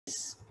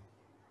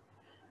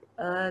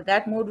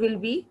that mode will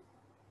be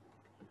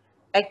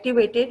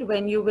activated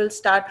when you will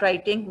start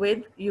writing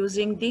with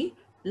using the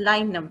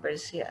line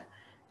numbers here,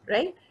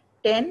 right?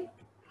 10,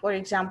 for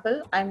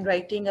example, I'm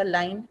writing a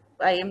line,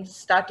 I am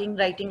starting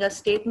writing a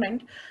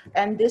statement,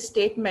 and this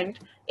statement,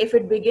 if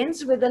it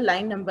begins with a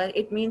line number,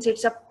 it means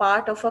it's a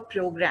part of a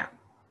program.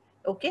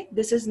 Okay,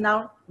 this is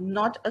now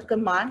not a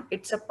command,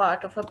 it's a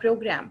part of a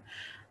program.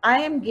 I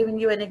am giving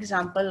you an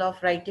example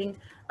of writing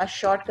a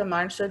short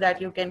command so that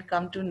you can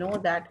come to know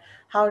that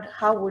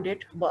how would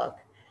it work.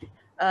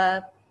 Uh,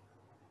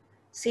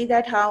 See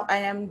that how I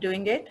am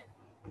doing it.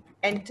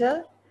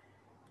 Enter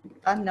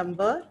a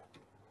number.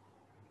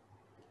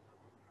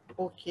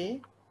 Okay.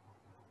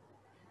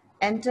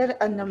 Enter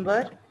a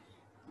number,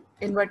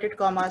 inverted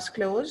commas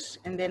close,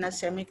 and then a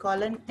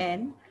semicolon,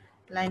 n,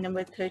 line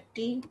number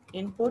 30,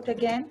 input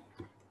again.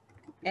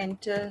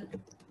 Enter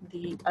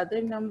the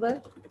other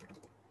number.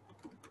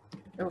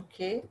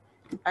 Okay.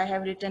 I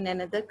have written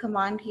another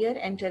command here,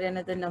 enter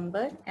another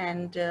number,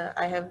 and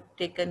I have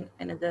taken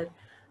another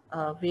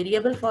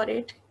variable for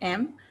it,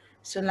 m.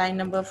 So line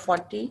number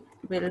 40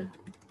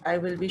 I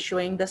will be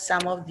showing the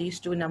sum of these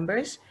two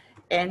numbers,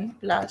 n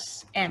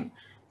plus m.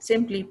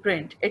 Simply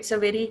print. It's a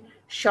very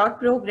short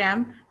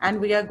program, and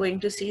we are going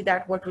to see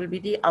that what will be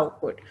the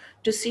output.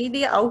 To see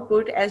the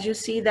output, as you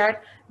see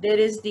that there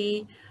is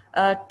the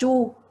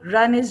to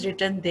run is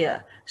written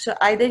there. So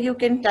either you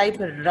can type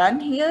run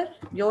here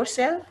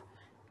yourself,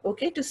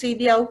 okay, to see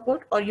the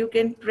output, or you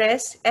can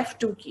press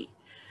F2 key.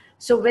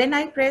 So when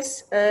I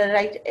press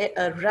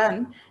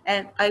run,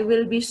 and I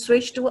will be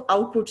switched to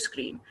output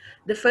screen.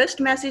 The first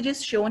message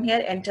is shown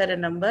here, enter a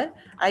number.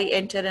 I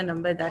enter a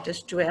number that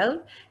is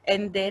 12,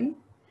 and then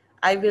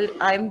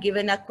I'm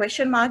given a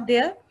question mark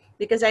there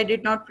because I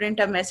did not print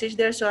a message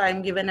there. So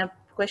I'm given a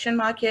question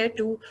mark here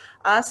to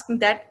ask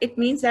that it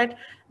means that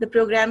the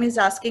program is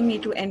asking me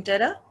to enter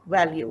a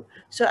value.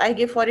 So I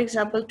give, for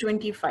example,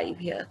 25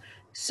 here.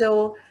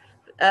 So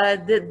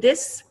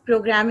this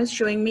program is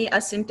showing me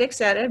a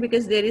syntax error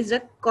because there is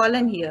a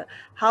colon here.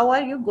 How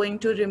are you going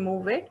to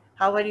remove it?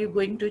 How are you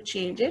going to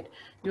change it?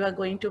 You are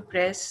going to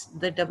press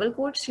the double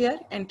quotes here,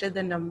 enter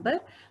the number,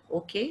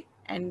 okay,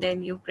 and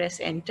then you press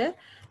enter.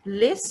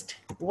 List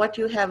what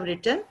you have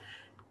written.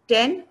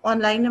 10 on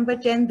line number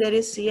 10 there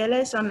is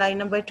CLS. On line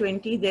number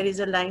 20 there is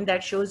a line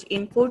that shows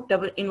input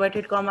double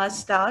inverted comma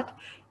start,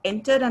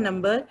 enter a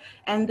number,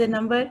 and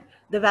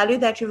the value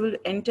that you will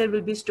enter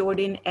will be stored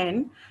in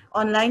n.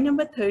 On line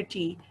number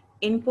 30,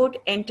 input,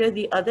 enter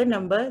the other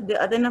number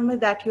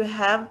that you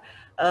have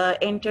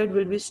entered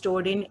will be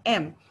stored in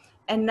m.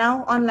 And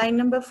now on line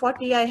number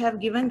 40, I have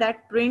given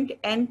that print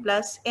n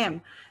plus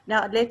m.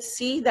 Now let's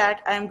see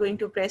that I'm going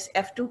to press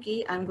F2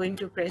 key. I'm going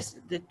to press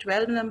the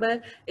 12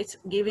 number. It's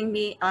giving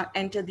me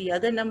enter the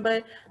other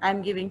number.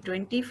 I'm giving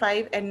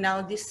 25, and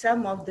now the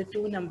sum of the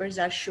two numbers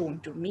are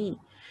shown to me.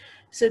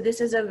 So this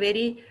is a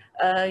very,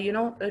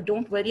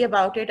 don't worry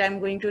about it. I'm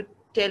going to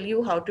tell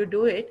you how to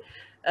do it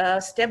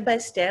step by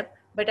step.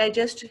 But I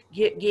just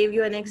gave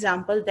you an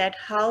example that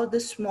how the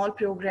small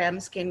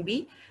programs can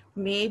be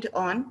made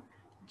on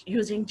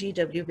using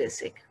GW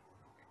Basic.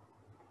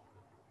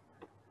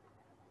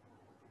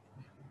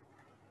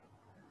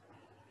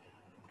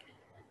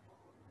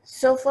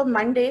 So for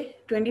Monday,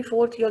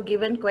 24th, your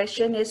given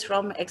question is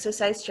from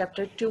exercise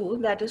chapter 2,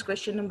 that is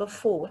question number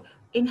 4.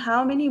 In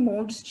how many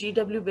modes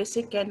GW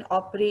Basic can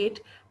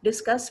operate?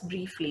 Discuss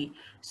briefly.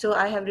 So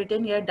I have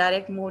written here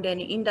direct mode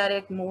and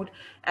indirect mode,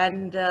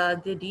 and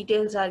the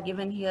details are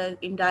given here.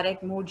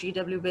 Indirect mode,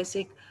 GW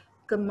Basic,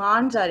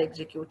 commands are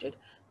executed.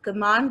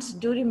 Commands,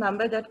 do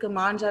remember that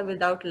commands are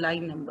without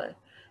line number,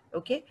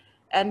 okay?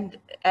 And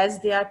as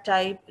they are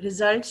typed,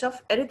 results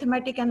of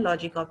arithmetic and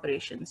logic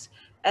operations.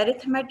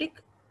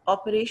 Arithmetic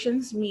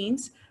operations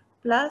means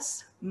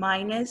plus,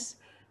 minus,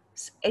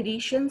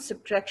 addition,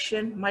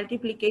 subtraction,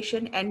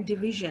 multiplication, and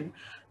division.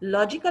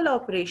 Logical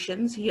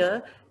operations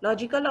here,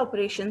 logical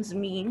operations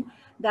mean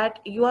that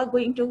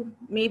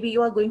maybe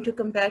you are going to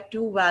compare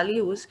two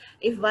values.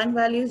 If one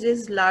value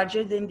is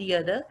larger than the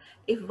other,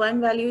 if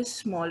one value is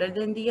smaller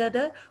than the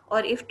other,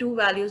 or if two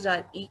values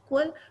are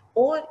equal,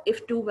 or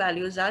if two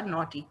values are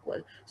not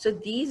equal. So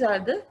these are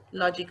the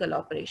logical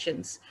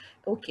operations.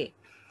 Okay.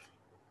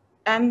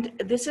 And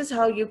this is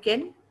how you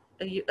can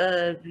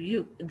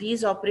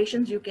these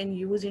operations you can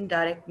use in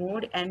direct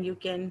mode, and you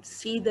can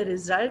see the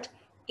result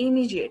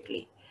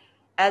immediately.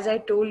 As I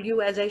told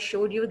you, as I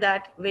showed you,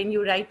 that when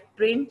you write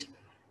print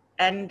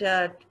and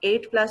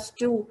 8 plus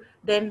 2,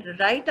 then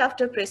right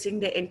after pressing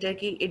the enter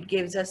key, it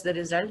gives us the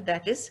result,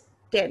 that is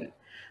 10.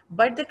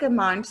 But the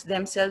commands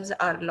themselves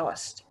are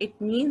lost. It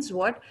means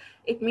what?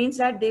 It means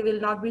that they will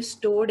not be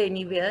stored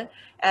anywhere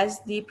as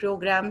the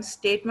program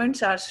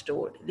statements are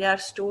stored. They are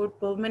stored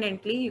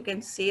permanently. You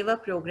can save a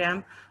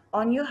program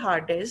on your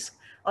hard disk,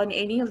 on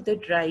any of the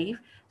drive.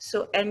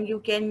 So, and you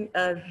can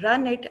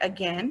run it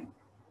again.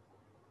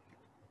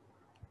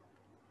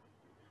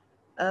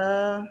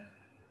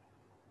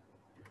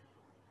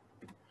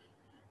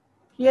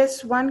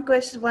 Yes, one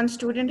question, one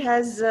student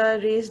has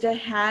raised a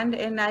hand,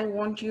 and I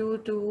want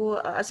you to,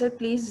 Asad,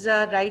 please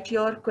write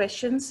your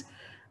questions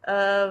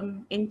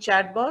in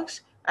chat box.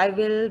 I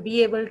will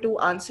be able to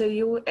answer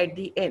you at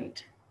the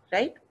end,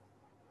 right?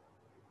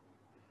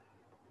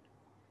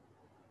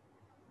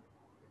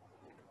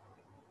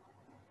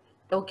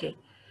 Okay.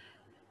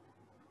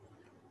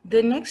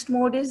 The next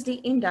mode is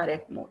the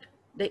indirect mode.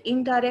 The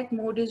indirect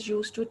mode is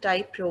used to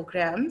type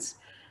programs.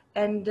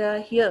 And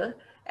here,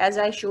 as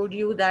I showed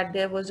you that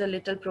there was a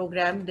little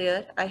program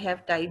there, I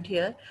have typed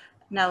here.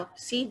 Now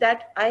see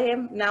that I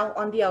am now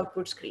on the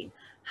output screen.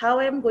 How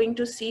I am going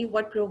to see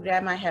what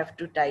program I have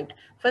to type.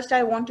 First,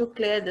 I want to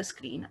clear the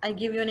screen. I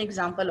give you an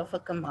example of a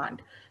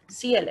command,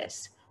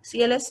 CLS.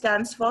 CLS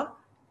stands for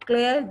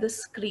clear the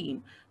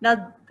screen.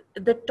 Now,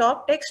 the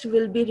top text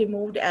will be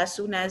removed as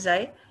soon as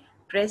I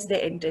press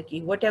the enter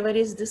key. Whatever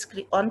is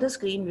on the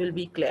screen will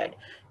be cleared.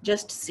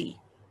 Just see.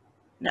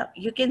 Now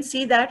you can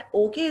see that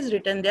OK is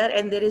written there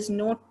and there is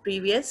no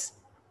previous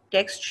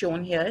text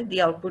shown here,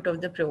 the output of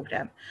the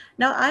program.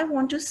 Now I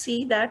want to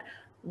see that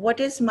what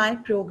is my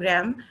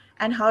program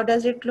and how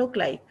does it look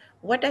like.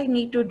 What I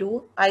need to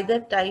do, either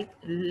type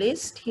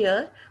list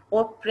here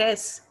or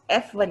press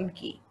F1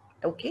 key.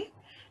 Okay.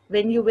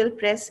 When you will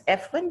press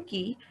F1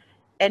 key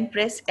and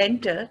press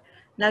enter,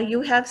 now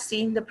you have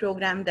seen the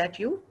program that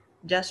you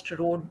just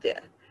wrote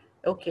there.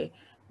 Okay.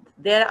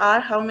 There are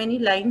how many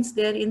lines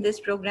there in this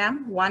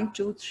program? 1,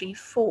 2, 3,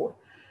 4.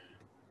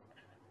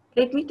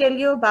 Let me tell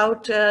you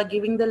about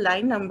giving the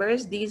line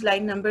numbers. These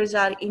line numbers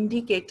are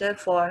indicator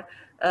for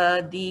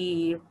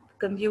the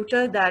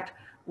computer that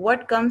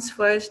what comes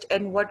first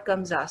and what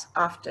comes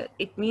after.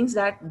 It means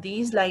that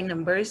these line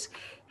numbers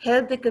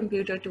help the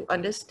computer to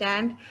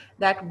understand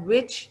that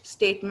which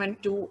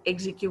statement to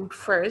execute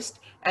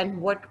first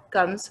and what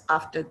comes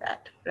after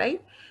that,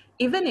 right?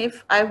 Even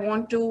if I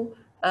want to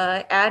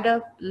add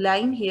a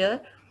line here,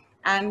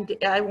 and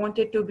I want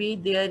it to be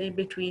there in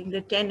between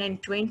the 10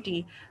 and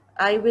 20,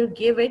 I will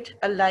give it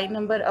a line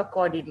number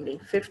accordingly,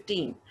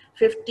 15.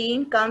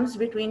 15 comes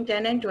between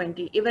 10 and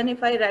 20. Even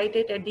if I write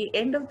it at the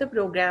end of the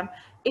program,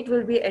 it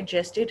will be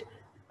adjusted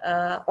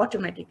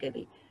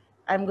automatically.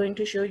 I'm going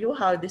to show you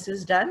how this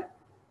is done.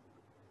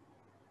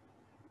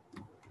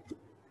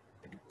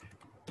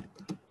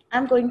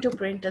 I'm going to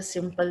print a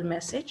simple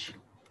message,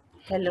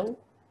 hello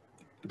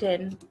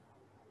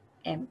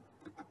 10M,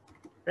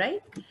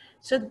 right?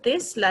 So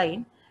this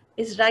line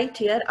is right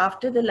here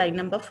after the line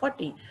number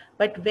 40.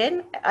 But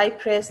when I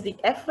press the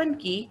F1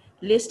 key,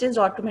 list is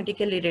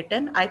automatically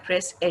written. I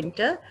press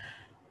enter.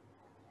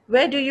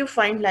 Where do you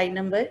find line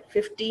number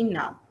 15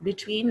 now?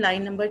 Between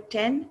line number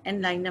 10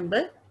 and line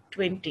number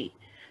 20.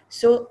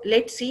 So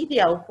let's see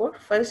the output.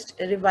 First,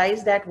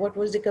 revise that what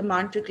was the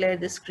command to clear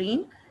the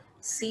screen?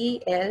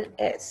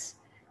 CLS.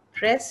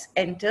 Press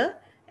enter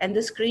and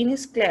the screen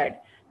is cleared.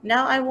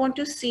 Now I want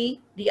to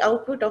see the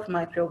output of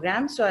my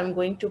program. So I'm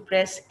going to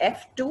press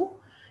F2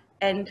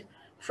 and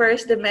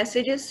first the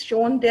message is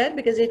shown there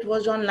because it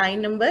was on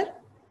line number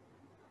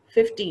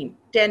 15,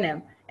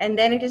 10M. And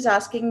then it is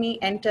asking me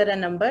enter a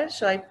number.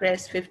 So I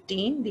press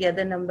 15, the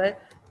other number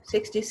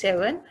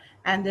 67,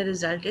 and the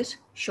result is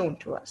shown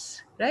to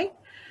us, right?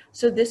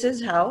 So this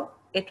is how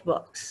it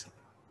works.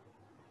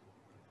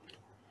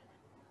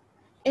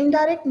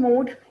 Indirect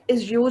mode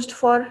is used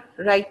for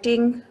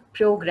writing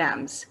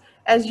programs.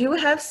 As you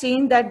have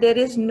seen that there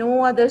is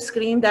no other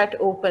screen that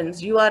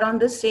opens. You are on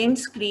the same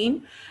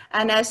screen,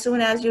 and as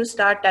soon as you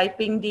start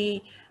typing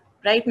the,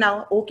 right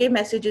now, OK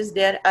message is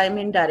there, I'm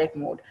in direct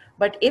mode.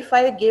 But if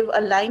I give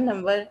a line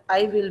number,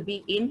 I will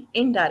be in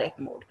indirect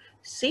mode.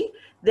 See,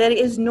 there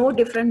is no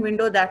different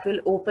window that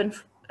will open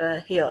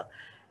here.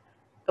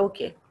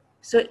 Okay,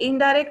 so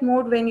indirect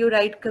mode, when you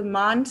write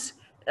commands,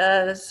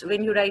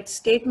 when you write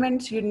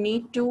statements,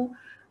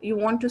 you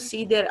want to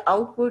see their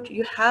output,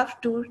 you have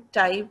to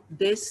type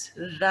this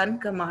run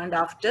command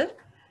after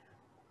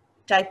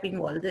typing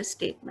all the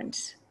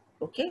statements.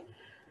 Okay,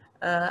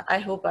 I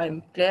hope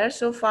I'm clear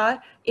so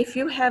far. If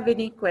you have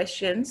any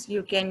questions,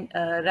 you can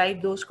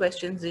write those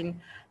questions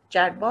in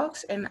chat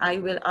box and I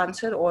will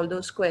answer all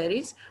those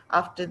queries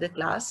after the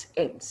class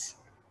ends.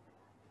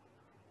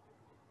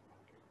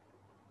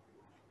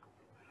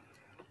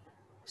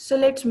 So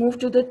let's move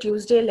to the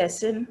Tuesday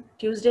lesson.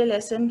 Tuesday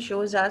lesson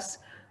shows us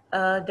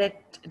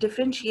that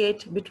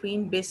differentiate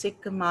between basic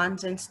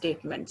commands and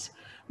statements.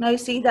 Now you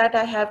see that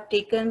I have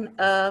taken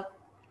a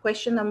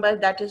question number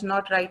that is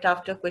not right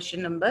after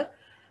question number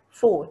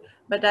 4,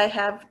 but I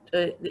have,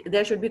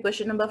 there should be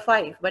question number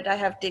 5, but I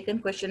have taken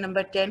question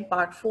number 10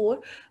 part 4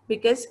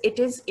 because it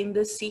is in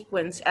the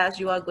sequence as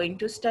you are going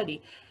to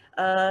study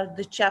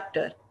the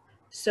chapter.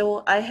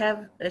 So I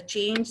have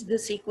changed the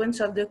sequence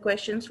of the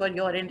questions for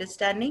your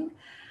understanding.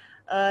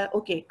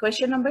 Okay,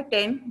 question number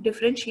 10,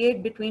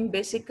 differentiate between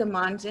basic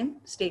commands and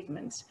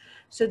statements.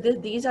 So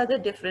these are the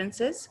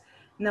differences.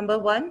 Number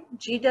 1,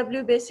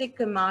 GW basic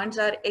commands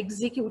are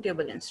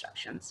executable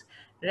instructions,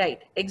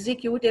 right?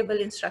 Executable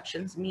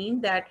instructions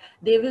mean that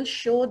they will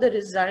show the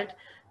result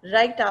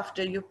right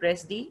after you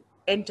press the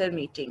enter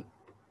meeting.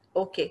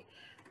 Okay,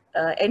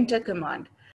 enter command.